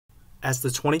As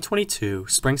the 2022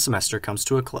 spring semester comes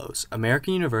to a close,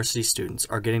 American University students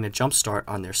are getting a jump start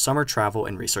on their summer travel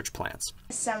and research plans.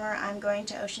 This summer I'm going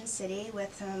to Ocean City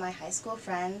with some of my high school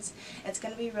friends. It's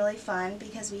going to be really fun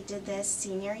because we did this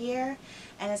senior year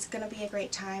and it's going to be a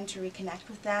great time to reconnect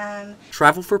with them.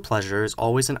 Travel for pleasure is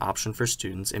always an option for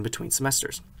students in between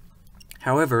semesters.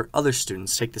 However, other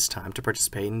students take this time to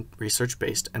participate in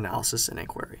research-based analysis and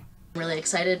inquiry. I'm really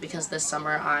excited because this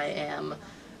summer I am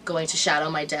going to shadow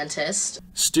my dentist.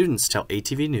 Students tell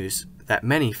ATV News that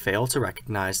many fail to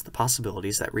recognize the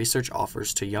possibilities that research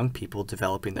offers to young people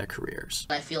developing their careers.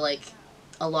 I feel like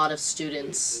a lot of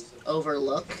students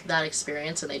overlook that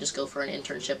experience and they just go for an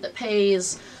internship that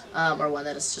pays or one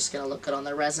that is just going to look good on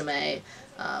their resume.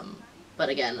 But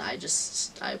again, I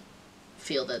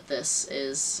feel that this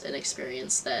is an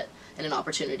experience and an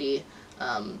opportunity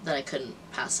that I couldn't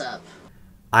pass up.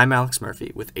 I'm Alex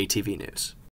Murphy with ATV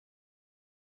News.